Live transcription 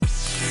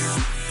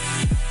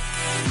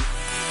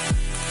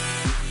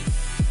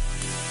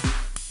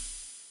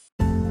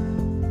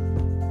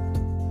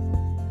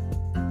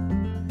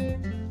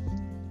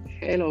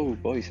Hello,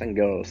 boys and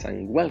girls,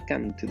 and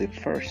welcome to the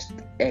first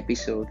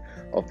episode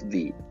of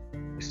the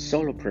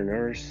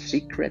Solopreneur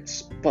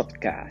Secrets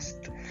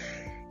podcast.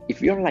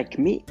 If you're like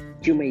me,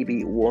 you may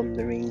be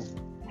wondering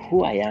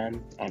who I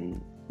am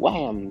and why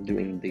I'm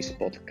doing this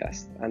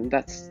podcast, and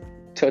that's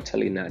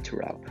totally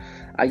natural.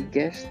 I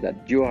guess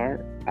that you are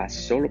a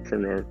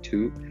solopreneur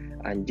too,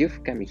 and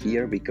you've come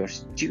here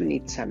because you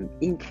need some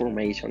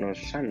information or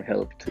some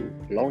help to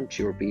launch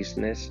your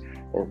business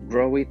or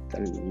grow it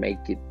and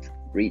make it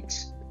reach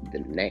the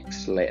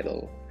next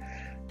level.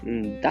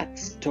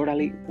 That's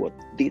totally what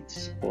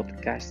this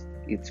podcast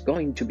is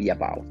going to be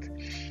about.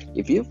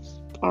 If you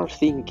are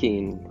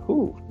thinking,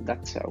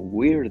 that's a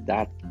weird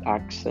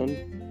accent,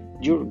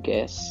 your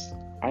guess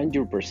and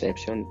your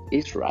perception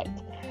is right.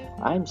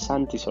 I'm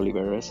Santi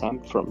Oliveres,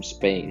 I'm from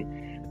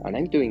Spain, and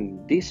I'm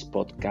doing this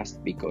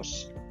podcast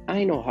because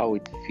I know how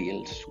it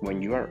feels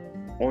when you are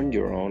on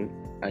your own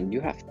and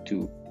you have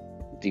to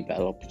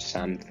develop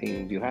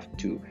something, you have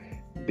to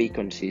be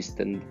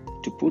consistent,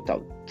 to put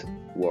out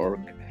work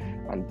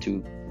and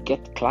to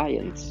get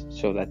clients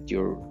so that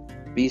your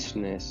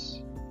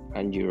business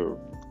and your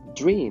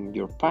dream,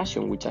 your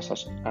passion, which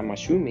I'm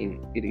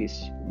assuming it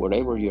is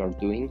whatever you are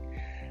doing,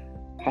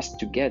 has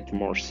to get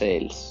more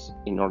sales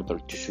in order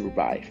to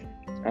survive.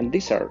 And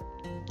these are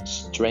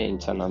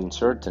strange and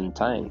uncertain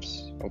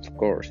times, of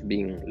course,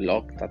 being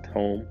locked at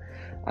home.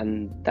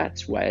 And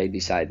that's why I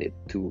decided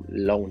to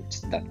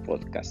launch that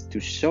podcast, to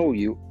show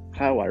you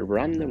how a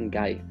random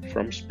guy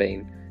from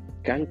Spain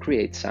can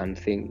create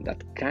something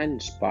that can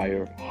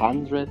inspire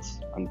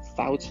hundreds and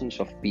thousands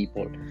of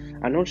people,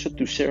 and also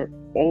to share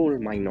all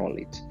my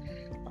knowledge.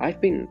 I've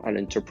been an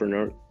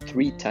entrepreneur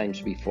 3 times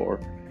before,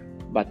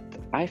 but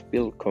I've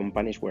built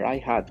companies where I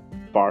had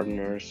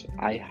partners,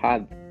 I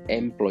had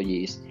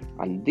employees,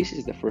 and this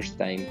is the first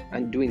time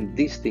I'm doing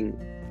this thing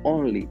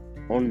only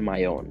on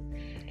my own.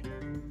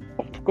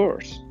 Of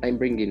course, I'm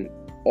bringing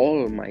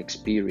all my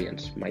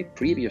experience, my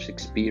previous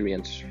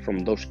experience from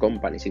those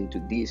companies into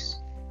this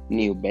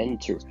new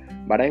venture,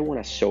 but I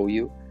want to show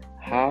you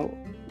how,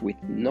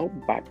 with no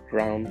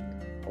background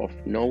of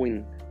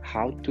knowing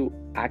how to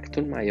act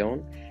on my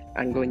own,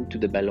 I'm going to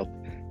develop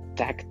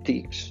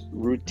tactics,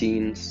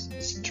 routines,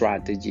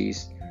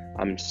 strategies,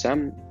 and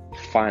some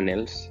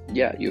funnels.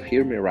 Yeah, you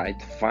hear me right,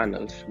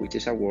 funnels, which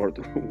is a word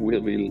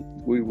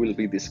we will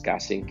be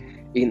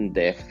discussing in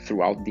depth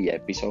throughout the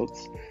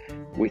episodes.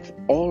 With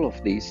all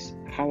of this,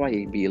 how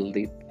I build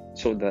it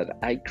so that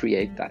I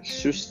create a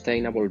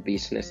sustainable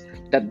business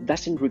that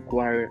doesn't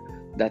require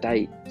that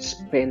I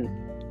spend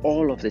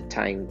all of the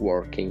time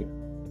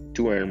working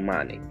to earn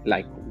money,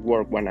 like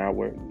work 1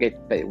 hour,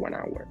 get paid 1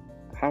 hour.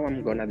 How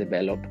I'm gonna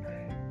develop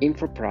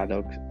info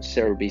products,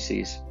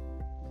 services,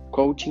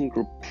 coaching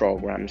group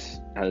programs,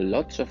 and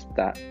lots of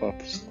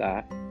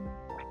stuff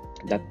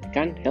that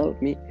can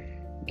help me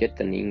get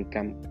an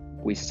income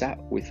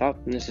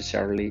without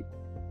necessarily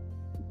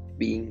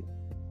being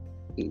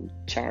in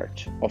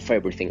charge of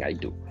everything I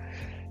do.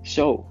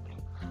 So,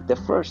 the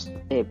first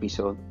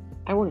episode,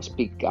 I want to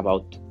speak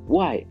about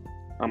why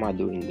am I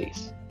doing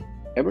this.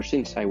 Ever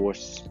since I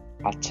was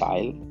a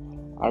child,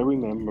 I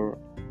remember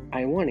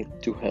I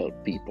wanted to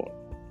help people.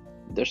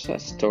 There's a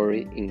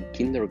story in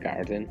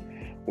kindergarten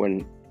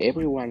when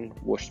everyone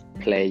was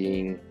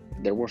playing.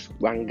 There was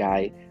one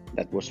guy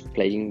that was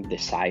playing the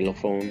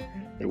xylophone.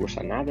 There was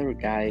another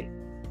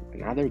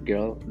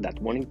girl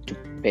that wanted to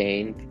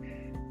paint.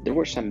 There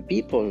were some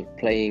people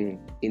playing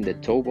in the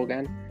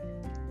toboggan,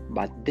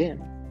 but then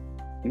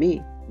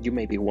you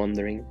may be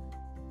wondering,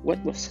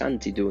 what was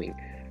Santi doing?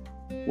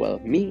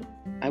 Well,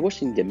 I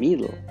was in the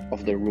middle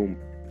of the room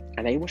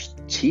and I was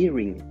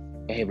cheering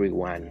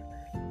everyone.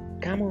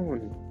 Come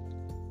on,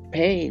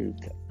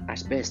 paint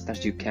as best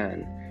as you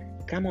can.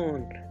 Come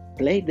on,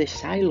 play the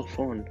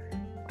xylophone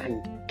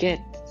and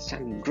get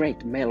some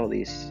great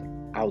melodies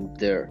out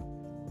there.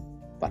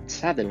 But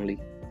suddenly,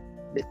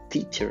 the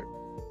teacher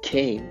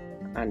came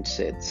and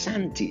said,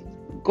 Santi,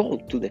 go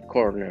to the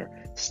corner,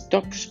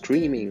 stop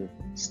screaming,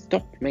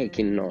 stop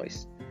making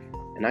noise.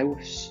 And I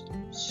was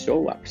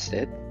so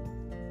upset.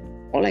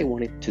 All I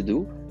wanted to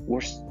do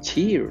was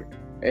cheer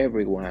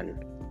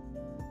everyone.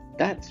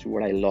 That's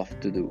what I love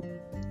to do,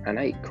 and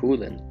I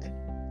couldn't.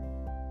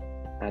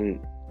 And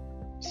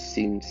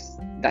since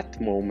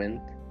that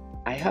moment,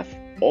 I have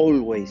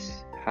always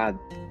had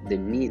the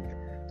need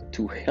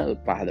to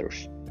help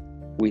others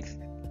with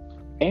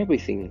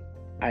everything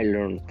I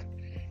learned.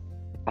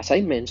 As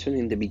I mentioned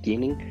in the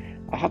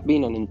beginning, I have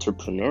been an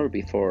entrepreneur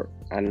before,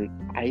 and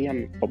I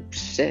am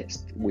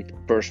obsessed with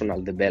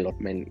personal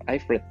development.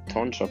 I've read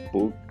tons of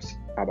books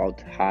about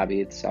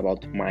habits,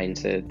 about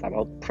mindset,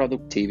 about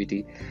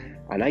productivity,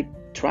 and I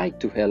try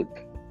to help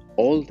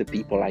all the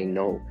people I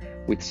know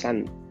with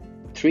some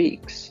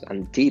tricks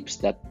and tips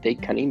that they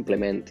can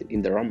implement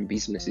in their own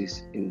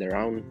businesses, in their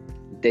own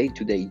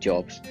day-to-day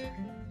jobs,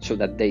 so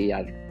that they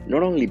are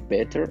not only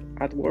better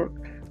at work,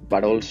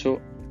 but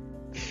also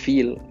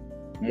feel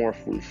more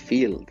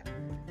fulfilled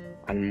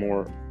and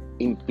more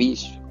in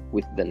peace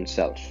with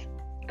themselves,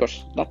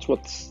 because that's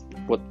what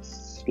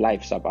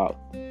life's about.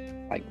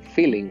 like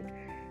feeling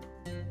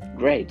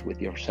great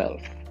with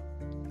yourself.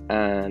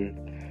 And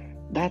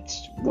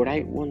that's what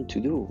I want to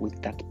do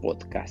with that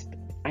podcast.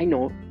 I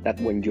know that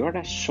when you're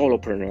a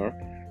solopreneur,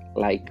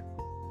 like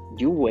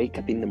you wake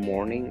up in the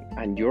morning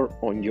and you're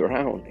on your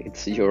own.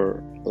 It's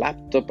your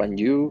laptop and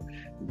you,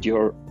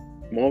 your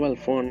mobile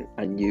phone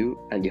and you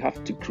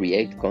have to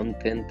create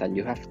content and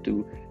you have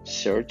to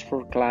search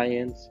for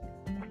clients.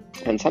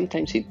 And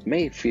sometimes it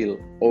may feel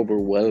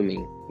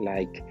overwhelming,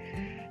 like,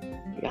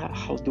 yeah,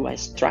 how do I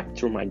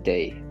structure my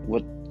day?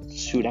 What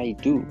should I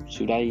do?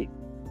 Should I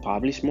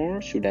publish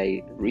more? Should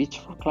I reach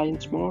for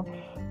clients more?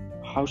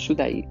 How should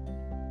I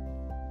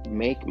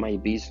make my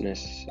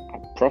business a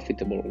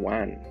profitable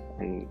one,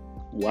 and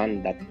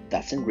one that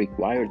doesn't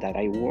require that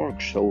I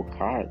work so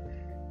hard?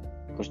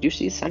 Because you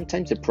see,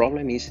 sometimes the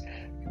problem is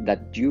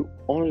that you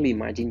only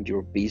imagine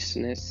your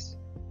business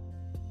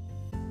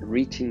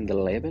reaching the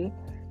level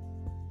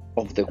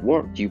of the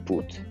work you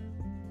put.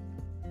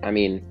 I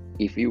mean,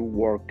 if you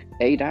work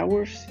 8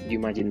 hours, you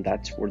imagine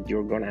that's what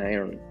you're gonna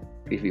earn.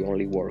 If you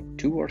only work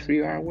 2 or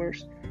 3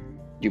 hours,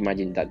 you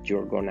imagine that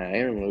you're gonna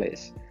earn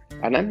less.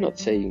 And I'm not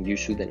saying you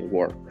shouldn't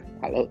work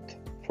a lot,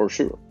 for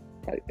sure.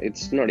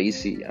 It's not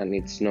easy, and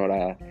it's not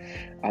a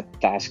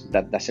task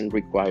that doesn't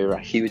require a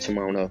huge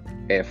amount of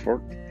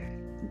effort.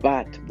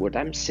 But what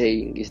I'm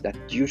saying is that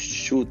you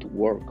should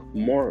work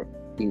more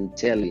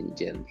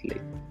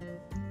intelligently,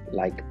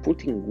 like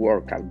putting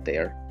work out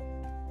there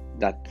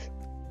that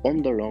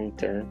on the long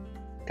term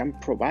can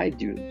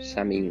provide you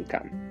some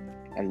income.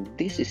 And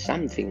this is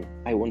something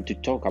I want to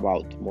talk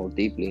about more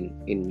deeply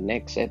in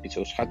next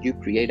episodes. How do you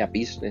create a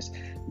business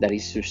that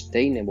is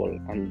sustainable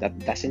and that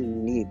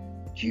doesn't need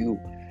you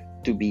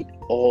to be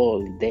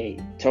all day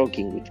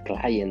talking with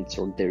clients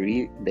or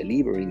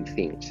delivering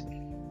things?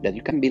 That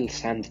you can build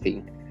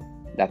something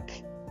that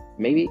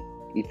maybe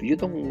if you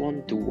don't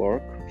want to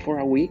work for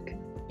a week,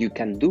 you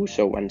can do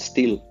so and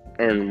still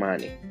earn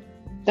money.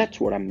 That's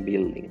what I'm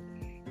building.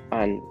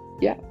 And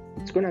yeah,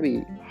 it's gonna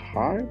be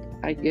hard,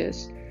 I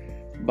guess,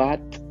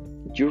 but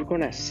you're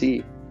gonna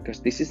see,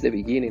 because this is the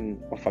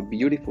beginning of a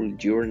beautiful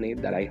journey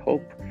that I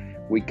hope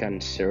we can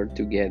share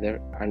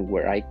together, and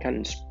where I can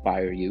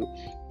inspire you,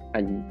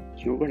 and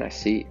you're gonna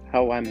see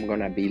how I'm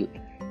gonna build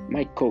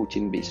my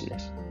coaching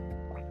business,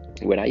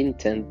 where I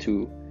intend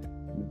to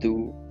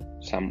do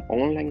some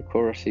online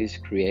courses,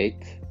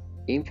 create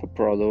info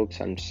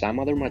products and some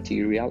other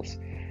materials,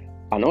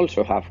 and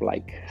also have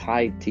like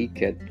high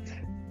ticket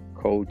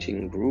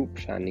coaching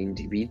groups and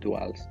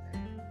individuals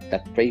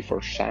that pay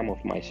for some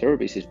of my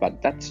services.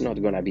 But that's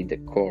not going to be the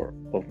core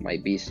of my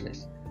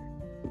business.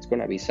 It's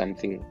going to be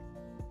something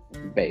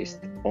based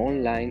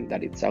online,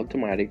 that it's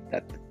automatic,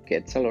 that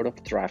gets a lot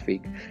of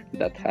traffic,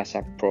 that has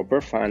a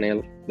proper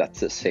funnel. That's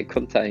the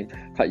second time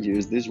I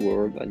use this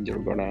word, and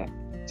you're going to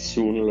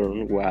soon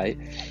learn why.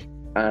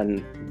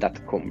 And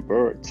that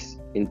converts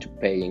into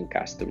paying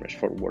customers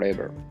for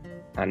whatever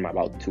I'm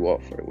about to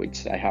offer,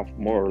 which I have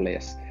more or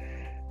less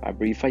a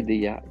brief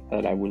idea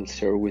that I will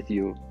share with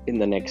you in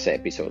the next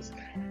episodes.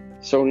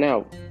 So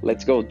now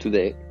let's go to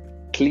the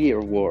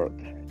clear word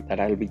that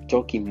I'll be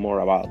talking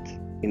more about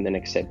in the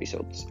next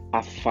episodes: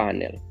 a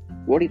funnel.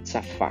 What is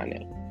a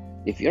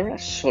funnel? If you're a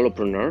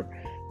solopreneur,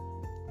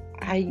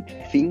 I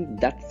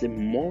think that's the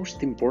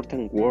most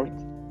important word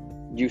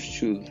you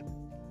should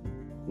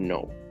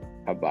know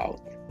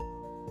about.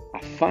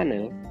 A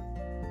funnel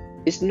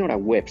is not a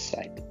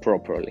website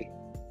properly.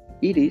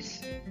 It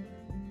is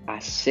a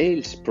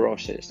sales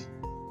process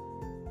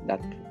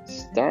that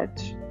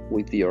starts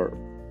with your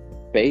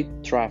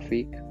paid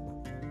traffic,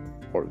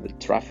 or the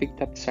traffic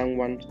that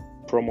someone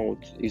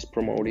is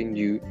promoting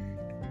you,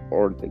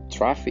 or the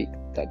traffic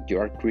that you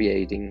are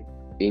creating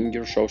in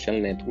your social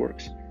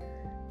networks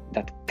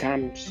that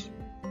comes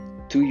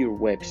to your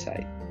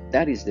website.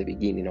 That is the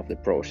beginning of the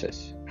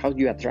process. How do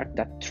you attract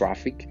that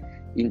traffic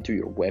into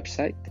your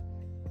website,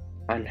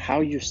 and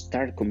how you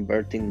start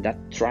converting that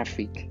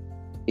traffic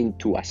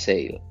into a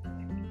sale.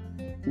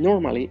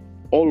 Normally,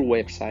 all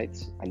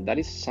websites, and that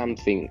is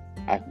something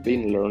I've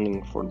been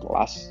learning for the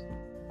last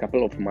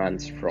couple of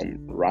months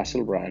from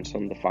Russell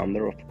Brunson, the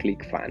founder of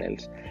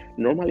ClickFunnels.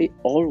 Normally,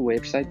 all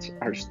websites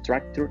are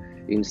structured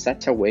in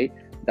such a way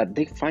that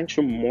they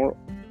function more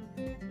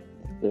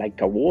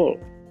like a wall,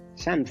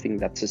 something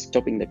that's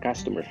stopping the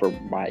customer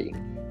from buying.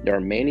 There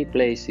are many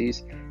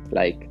places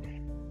like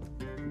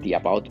the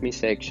About Me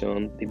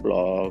section, the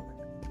blog,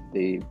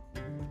 the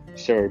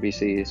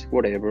services,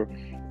 whatever,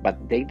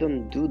 but they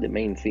don't do the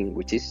main thing,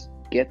 which is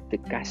get the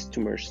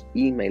customer's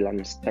email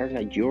and start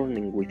a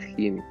journey with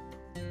him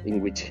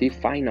in which he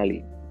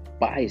finally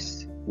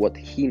buys what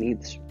he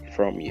needs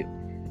from you.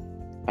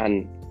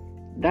 And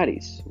that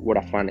is what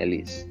a funnel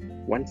is.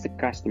 Once the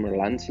customer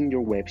lands in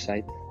your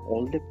website,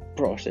 all the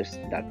process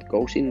that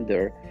goes in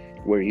there,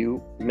 where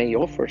you may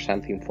offer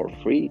something for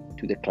free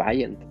to the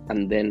client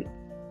and then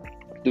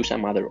do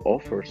some other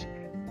offers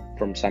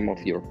from some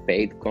of your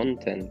paid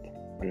content,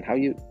 and how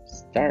you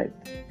start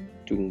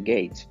to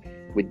engage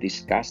with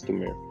this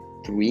customer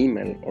through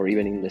email or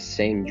even in the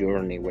same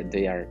journey where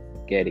they are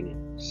getting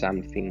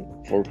something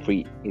for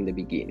free in the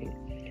beginning.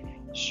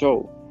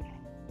 So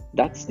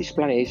that's the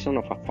explanation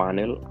of a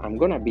funnel. I'm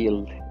gonna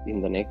build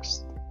in the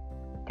next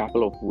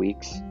couple of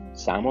weeks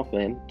some of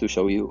them to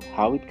show you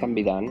how it can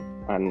be done,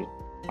 and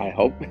I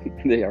hope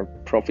they are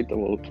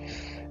profitable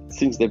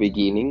since the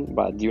beginning,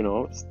 but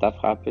stuff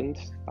happens.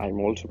 I'm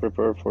also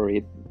prepared for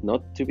it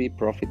not to be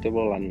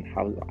profitable, and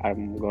how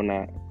I'm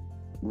gonna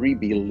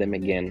rebuild them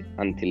again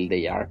until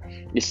they are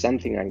is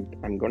something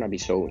I'm gonna be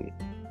showing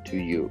to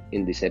you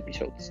in these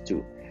episodes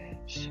too.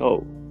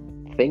 So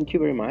thank you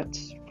very much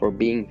for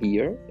being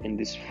here in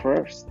this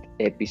first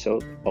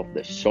episode of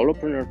the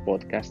Solopreneur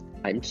podcast.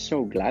 I'm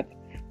so glad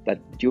that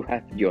you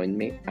have joined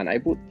me, and I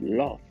would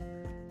love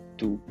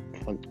to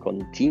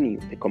continue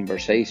the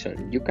conversation.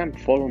 You can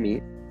follow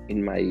me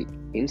in my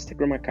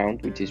Instagram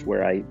account, which is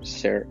where I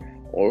share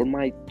all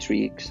my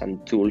tricks and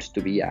tools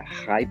to be a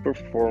high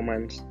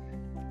performance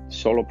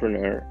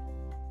solopreneur.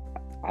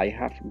 I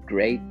have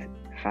great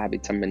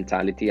habits and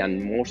mentality,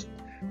 and most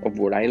of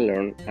what I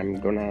learn, I'm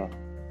gonna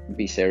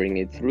be sharing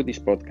it through this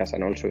podcast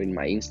and also in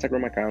my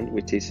Instagram account,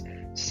 which is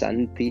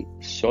Santi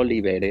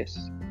Soliveres,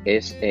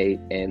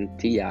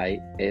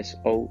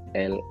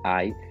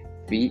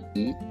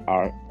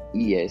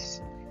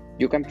 SantiSoliveres.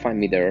 You can find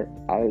me there.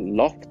 I'll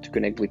love to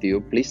connect with you.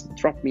 Please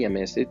drop me a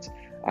message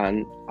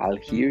and I'll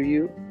hear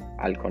you.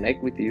 I'll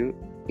connect with you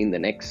in the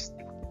next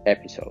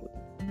episode.